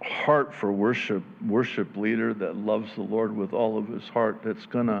heart for worship leader that loves the Lord with all of his heart, that's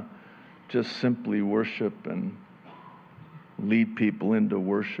going to just simply worship and lead people into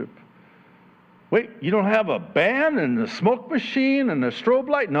worship. Wait, you don't have a band and a smoke machine and a strobe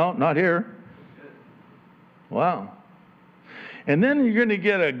light? No, not here. Wow. And then you're going to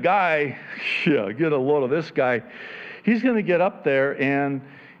get a guy, get a load of this guy. He's going to get up there and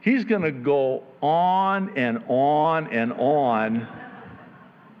he's going to go on and on and on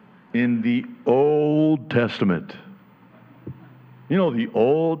in the Old Testament. You know, the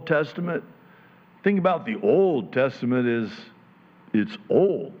Old Testament? The thing about the Old Testament is it's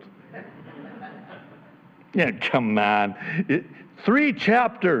old. Yeah, come on. 3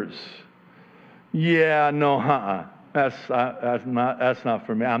 chapters. Yeah, no, That's not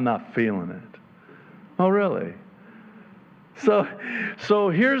for me. I'm not feeling it. Oh, really? So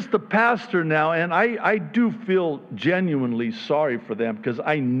here's the pastor now, and I do feel genuinely sorry for them, because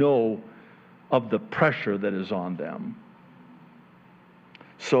I know of the pressure that is on them.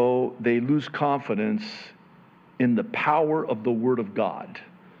 So they lose confidence in the power of the Word of God,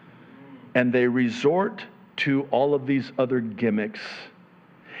 and they resort to all of these other gimmicks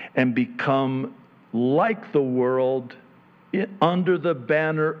and become like the world under the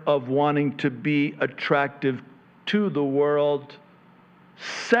banner of wanting to be attractive to the world,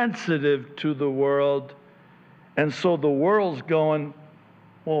 sensitive to the world. And so the world's going,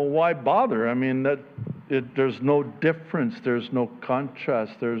 well, why bother? I mean, there's no difference. There's no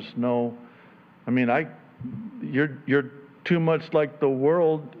contrast. There's no, I mean, you're too much like the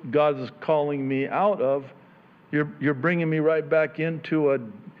world God is calling me out of. You're bringing me right back into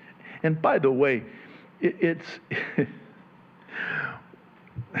and by the way, it's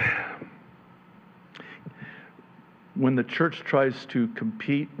when the church tries to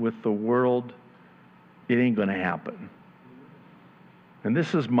compete with the world, it ain't going to happen. And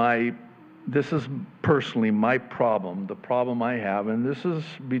this is personally my problem, the problem I have, and this is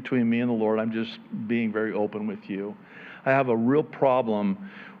between me and the Lord. I'm just being very open with you. I have a real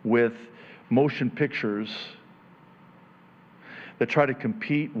problem with motion pictures that try to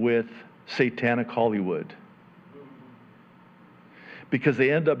compete with satanic Hollywood, because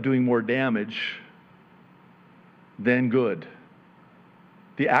they end up doing more damage than good.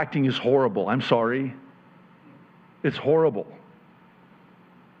 The acting is horrible. I'm sorry. It's horrible.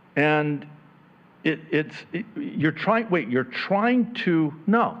 And you're trying to,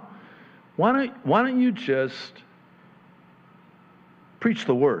 no. Why don't you just preach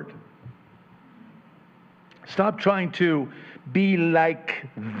the word? Stop trying to be like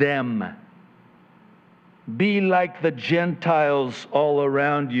them. Be like the Gentiles all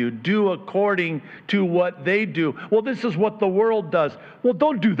around you. Do according to what they do. Well, this is what the world does. Well,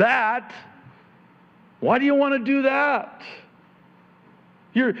 don't do that. Why do you want to do that?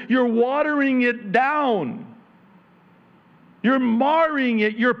 You're watering it down. You're marring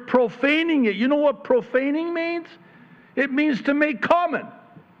it. You're profaning it. You know what profaning means? It means to make common.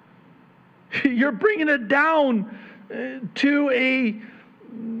 You're bringing it down to a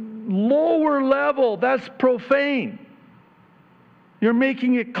lower level. That's profane. You're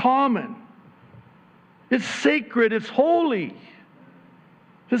making it common. It's sacred. It's holy.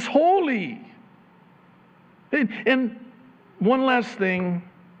 It's holy. And one last thing,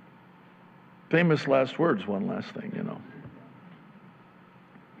 famous last words, one last thing, you know.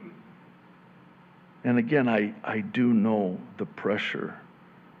 And again, I do know the pressure,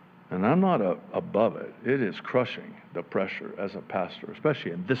 and I'm not above it. It is crushing, the pressure as a pastor,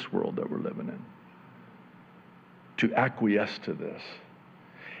 especially in this world that we're living in, to acquiesce to this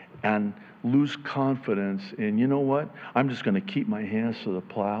and lose confidence in, you know what, I'm just going to keep my hands to the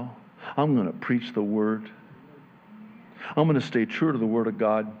plow. I'm going to preach the word. I'm going to stay true to the Word of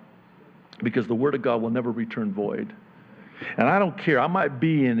God, because the Word of God will never return void. And I don't care. I might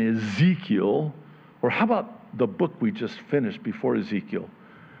be in Ezekiel, or how about the book we just finished before Ezekiel?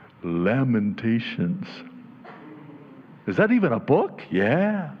 Lamentations. Is that even a book?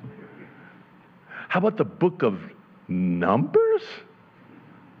 Yeah. How about the book of Numbers?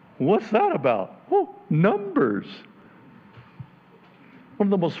 What's that about? Oh, Numbers. One of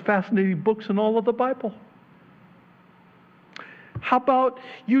the most fascinating books in all of the Bible. How about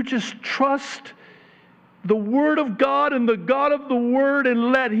you just trust the Word of God and the God of the Word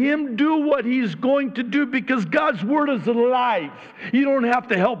and let Him do what He's going to do, because God's Word is alive. You don't have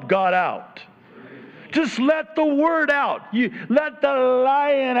to help God out. Just let the Word out. You let the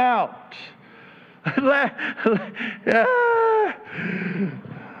lion out. I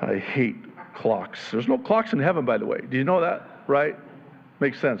hate clocks. There's no clocks in heaven, by the way. Do you know that? Right?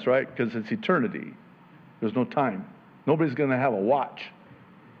 Makes sense, right? Because it's eternity. There's no time. Nobody's going to have a watch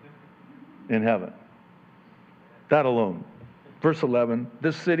in heaven. That alone. Verse 11,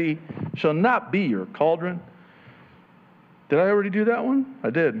 this city shall not be your cauldron. Did I already do that one? I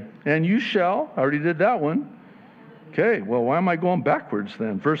did. And you shall. I already did that one. Okay, well, why am I going backwards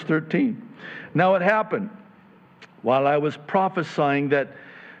then? Verse 13. Now it happened, while I was prophesying, that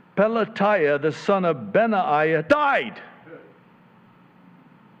Pelatiah, the son of Benaiah, died.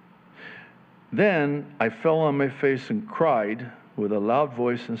 Then I fell on my face and cried with a loud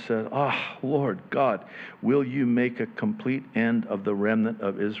voice and said, Lord God, will you make a complete end of the remnant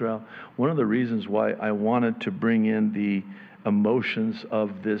of Israel? One of the reasons why I wanted to bring in the emotions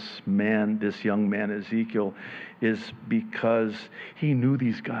of this man, this young man, Ezekiel, is because he knew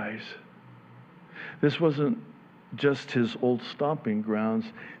these guys. This wasn't just his old stomping grounds.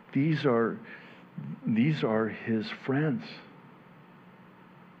 These are his friends.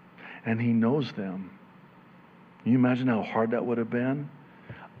 And he knows them. Can you imagine how hard that would have been?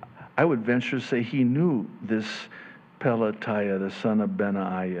 I would venture to say he knew this Pelatiah, the son of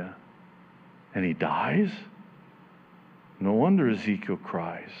Benaiah. And he dies? No wonder Ezekiel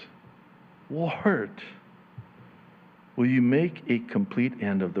cries, Lord, Will you make a complete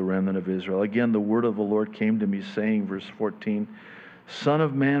end of the remnant of Israel? Again, the word of the Lord came to me saying, verse 14, Son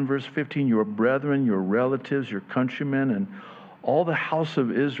of man, verse 15, your brethren, your relatives, your countrymen, and all the house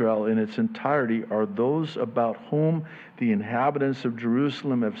of Israel in its entirety are those about whom the inhabitants of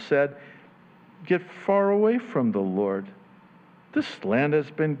Jerusalem have said, get far away from the Lord. This land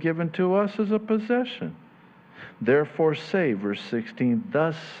has been given to us as a possession. Therefore say, verse 16,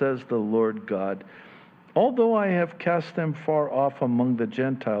 thus says the Lord God, although I have cast them far off among the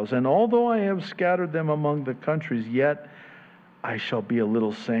Gentiles, and although I have scattered them among the countries, yet I shall be a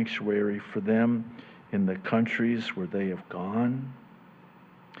little sanctuary for them in the countries where they have gone.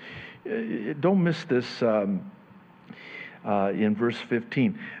 Don't miss this in verse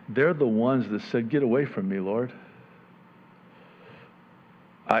 15. They're the ones that said, get away from me, Lord.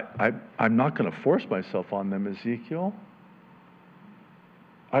 I'm not going to force myself on them, Ezekiel.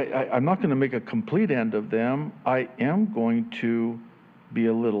 I'm not going to make a complete end of them. I am going to be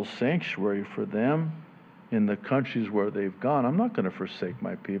a little sanctuary for them in the countries where they've gone. I'm not going to forsake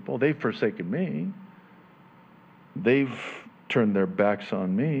my people. They've forsaken me. They've turned their backs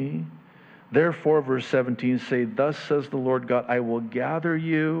on me. Therefore, verse 17, say, thus says the Lord God, I will gather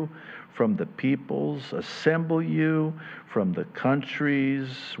you from the peoples, assemble you from the countries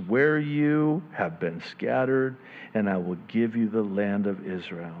where you have been scattered, and I will give you the land of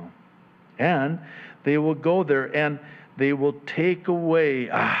Israel. And they will go there, and they will take away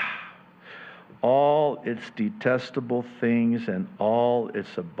all its detestable things and all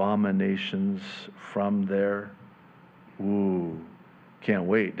its abominations from there. Ooh, can't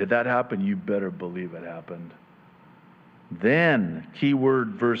wait. Did that happen? You better believe it happened. Then,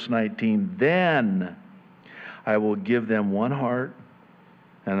 keyword verse 19, then I will give them one heart,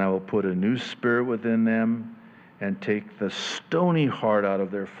 and I will put a new spirit within them, and take the stony heart out of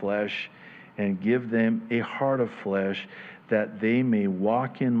their flesh, and give them a heart of flesh, that they may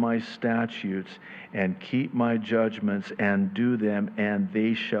walk in my statutes, and keep my judgments, and do them, and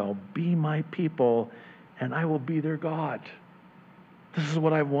they shall be my people, and I will be their God. This is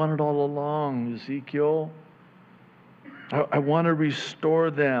what I've wanted all along, Ezekiel. I want to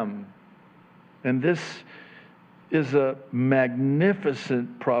restore them. And this is a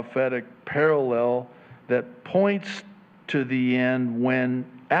magnificent prophetic parallel that points to the end when,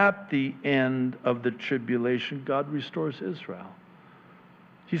 at the end of the tribulation, God restores Israel.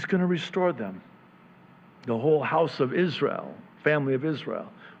 He's going to restore them. The whole house of Israel, family of Israel,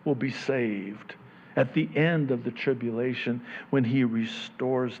 will be saved. At the end of the tribulation, when he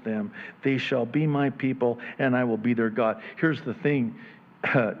restores them, they shall be my people, and I will be their God. Here's the thing,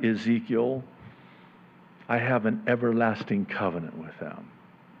 Ezekiel. I have an everlasting covenant with them.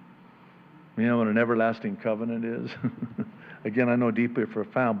 You know what an everlasting covenant is? Again, I know deeply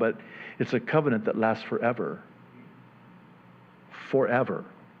profound, but it's a covenant that lasts forever. Forever.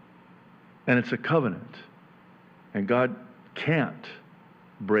 And it's a covenant. And God can't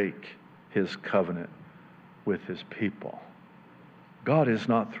break his covenant with his people. God is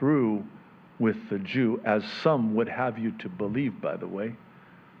not through with the Jew, as some would have you to believe, by the way.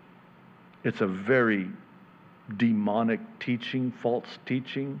 It's a very demonic teaching, false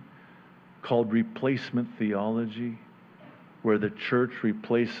teaching, called replacement theology, where the church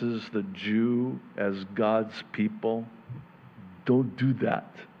replaces the Jew as God's people. Don't do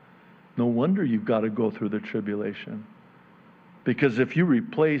that. No wonder you've got to go through the tribulation. Because if you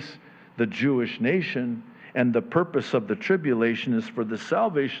replace the Jewish nation, and the purpose of the tribulation is for the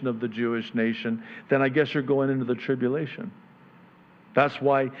salvation of the Jewish nation, then I guess you're going into the tribulation. That's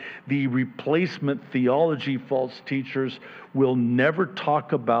why the replacement theology false teachers will never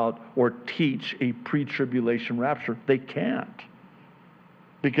talk about or teach a pre-tribulation rapture. They can't,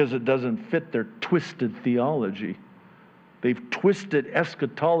 because it doesn't fit their twisted theology. They've twisted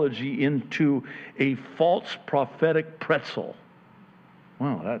eschatology into a false prophetic pretzel.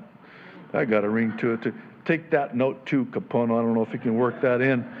 Wow, that got a ring to it. Take that note too, Capone. I don't know if you can work that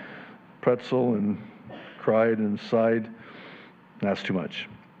in. Pretzel and cried and sighed. That's too much.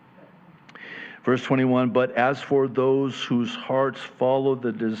 Verse 21, but as for those whose hearts follow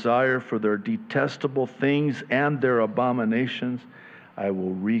the desire for their detestable things and their abominations, I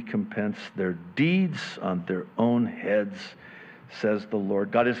will recompense their deeds on their own heads, says the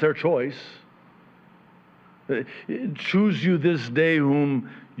Lord God. It's their choice. Choose you this day whom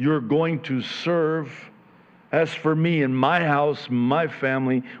you're going to serve. As for me and my house, my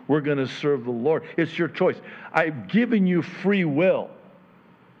family, we're going to serve the Lord. It's your choice. I've given you free will.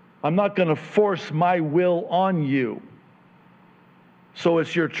 I'm not going to force my will on you. So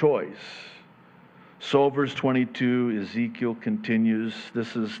it's your choice. So verse 22, Ezekiel continues.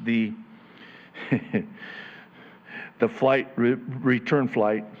 This is the the return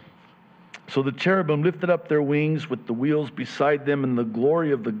flight. So the cherubim lifted up their wings with the wheels beside them, and the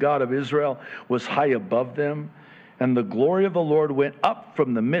glory of the God of Israel was high above them. And the glory of the Lord went up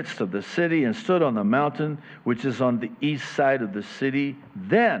from the midst of the city and stood on the mountain, which is on the east side of the city.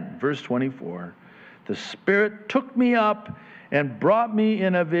 Then, verse 24, the Spirit took me up and brought me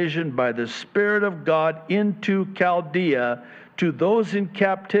in a vision by the Spirit of God into Chaldea to those in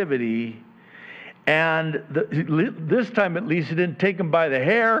captivity. And this time at least he didn't take them by the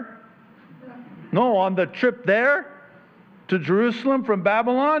hair. No, on the trip there to Jerusalem from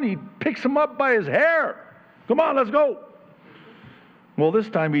Babylon, he picks them up by his hair. Come on, let's go. Well, this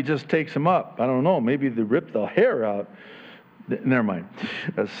time he just takes them up. I don't know, maybe they ripped the hair out. Never mind.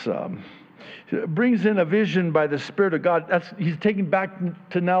 Brings in a vision by the Spirit of God. He's taken back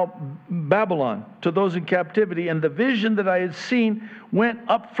to now Babylon, to those in captivity. And the vision that I had seen went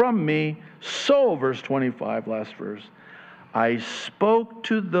up from me. So, verse 25, last verse, I spoke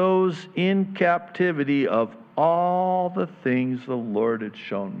to those in captivity of all the things the Lord had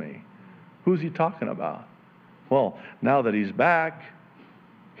shown me. Who's he talking about? Well, now that he's back,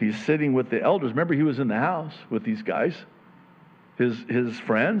 he's sitting with the elders. Remember, he was in the house with these guys, his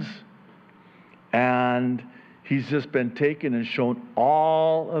friends. And he's just been taken and shown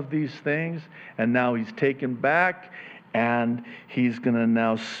all of these things. And now he's taken back, and he's going to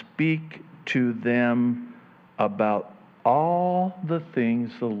now speak to them about all the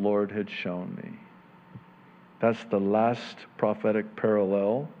things the Lord had shown me. That's the last prophetic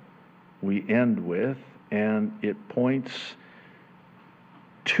parallel we end with, and it points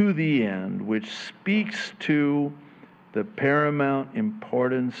to the end, which speaks to the paramount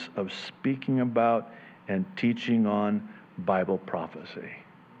importance of speaking about and teaching on Bible prophecy.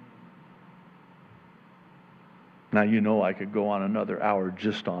 Now, you know I could go on another hour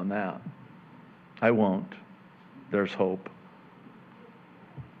just on that. I won't. There's hope.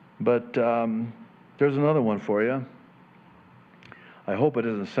 But there's another one for you. I hope it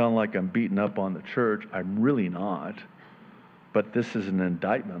doesn't sound like I'm beating up on the church. I'm really not. But this is an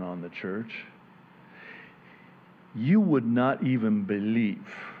indictment on the church. You would not even believe,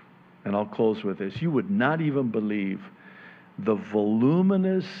 and I'll close with this, you would not even believe the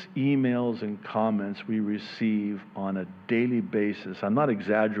voluminous emails and comments we receive on a daily basis. I'm not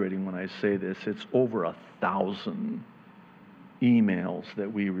exaggerating when I say this. It's over 1,000 emails that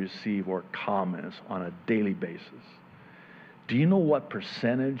we receive or comments on a daily basis. Do you know what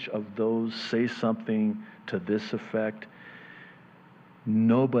percentage of those say something to this effect?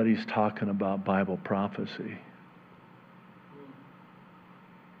 Nobody's talking about Bible prophecy.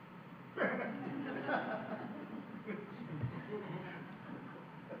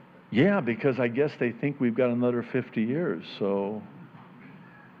 Yeah, because I guess they think we've got another 50 years, so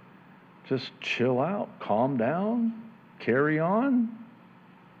just chill out, calm down, carry on.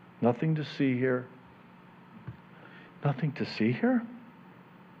 Nothing to see here. Nothing to see here?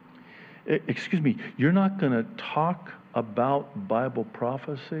 Excuse me, you're not going to talk about Bible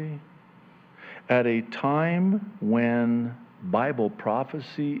prophecy at a time when Bible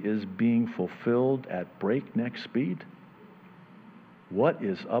prophecy is being fulfilled at breakneck speed? What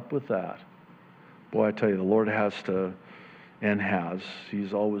is up with that? Boy, I tell you, the Lord has to, and has.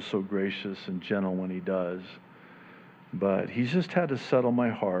 He's always so gracious and gentle when he does. But he's just had to settle my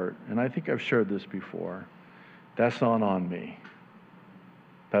heart, and I think I've shared this before. That's not on me.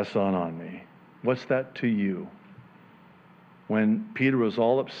 That's not on me. What's that to you? When Peter was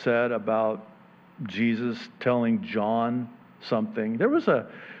all upset about Jesus telling John something,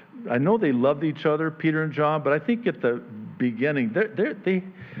 I know they loved each other, Peter and John, but I think at the beginning,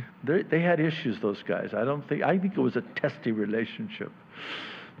 they had issues, those guys. I think it was a testy relationship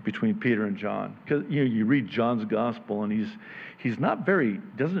between Peter and John. Because you read John's gospel, and he's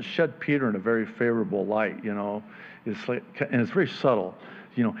doesn't shed Peter in a very favorable light, It's like, and it's very subtle,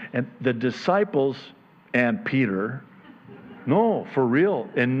 And the disciples and Peter, no, for real,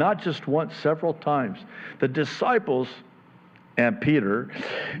 and not just once, several times. The disciples and Peter,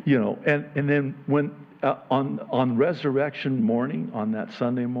 and then when on resurrection morning, on that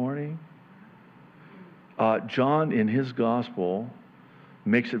Sunday morning, John in his gospel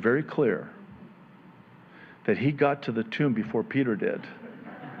makes it very clear that he got to the tomb before Peter did.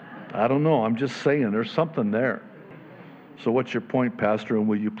 I don't know, I'm just saying, there's something there. So what's your point, Pastor, and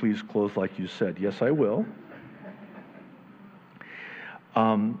will you please close like you said? Yes, I will.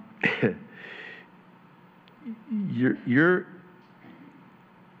 You're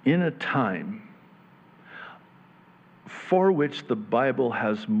in a time for which the Bible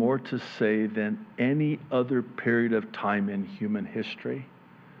has more to say than any other period of time in human history,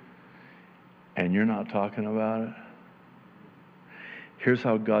 and you're not talking about it? Here's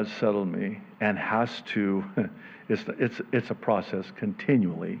how God settled me, and has to, it's a process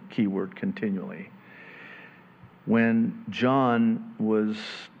continually, keyword continually. When John was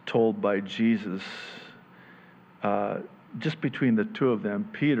told by Jesus, just between the two of them,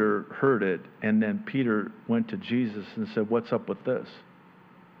 Peter heard it, and then Peter went to Jesus and said, "What's up with this?"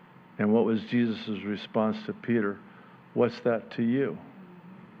 And what was Jesus' response to Peter? "What's that to you?"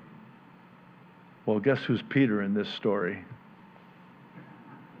 Well, guess who's Peter in this story?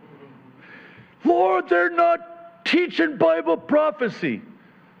 "Lord, they're not teaching Bible prophecy."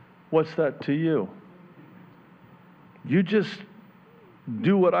 What's that to you? You just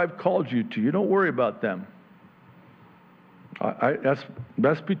do what I've called you to. You don't worry about them.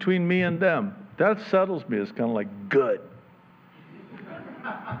 That's between me and them. That settles me. It's kind of like, good.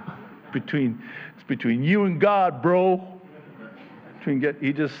 It's between you and God, bro.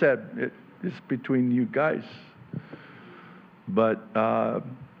 He just said it's between you guys. But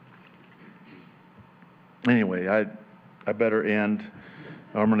anyway, I better end.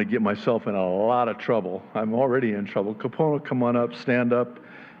 I'm going to get myself in a lot of trouble. I'm already in trouble. Capone, come on up, stand up.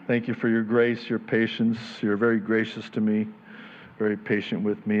 Thank you for your grace, your patience. You're very gracious to me, very patient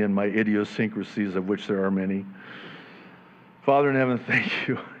with me and my idiosyncrasies, of which there are many. Father in heaven, thank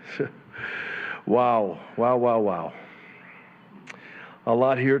you. Wow. A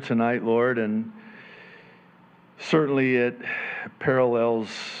lot here tonight, Lord, and certainly it parallels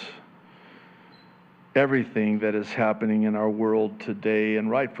everything that is happening in our world today, and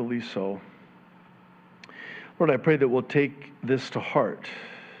rightfully so. Lord, I pray that we'll take this to heart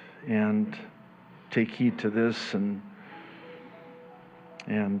and take heed to this, and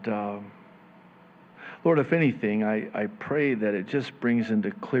Lord, if anything, I pray that it just brings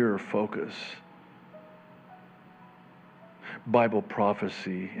into clearer focus Bible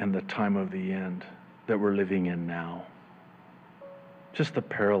prophecy and the time of the end that we're living in now. Just the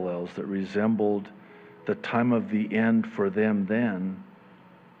parallels that resembled the time of the end for them then,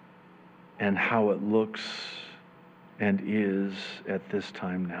 and how it looks and is at this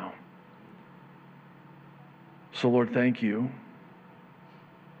time now. So Lord, thank you.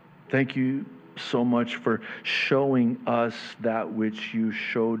 Thank you so much for showing us that which you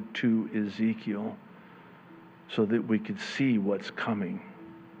showed to Ezekiel, so that we could see what's coming.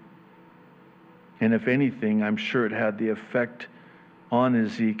 And if anything, I'm sure it had the effect on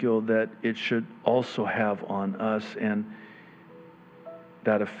Ezekiel that it should also have on us, and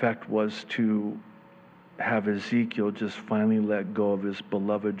that effect was to have Ezekiel just finally let go of his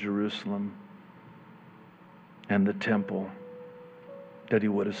beloved Jerusalem and the temple that he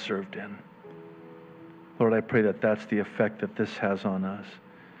would have served in. Lord, I pray that that's the effect that this has on us,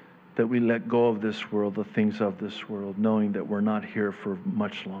 that we let go of this world, the things of this world, knowing that we're not here for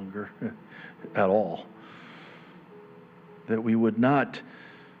much longer at all. That we would not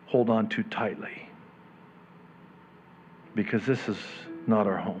hold on too tightly, because this is not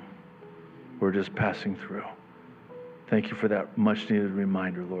our home. We're just passing through. Thank you for that much needed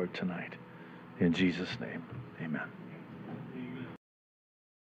reminder, Lord, tonight. In Jesus' name, amen.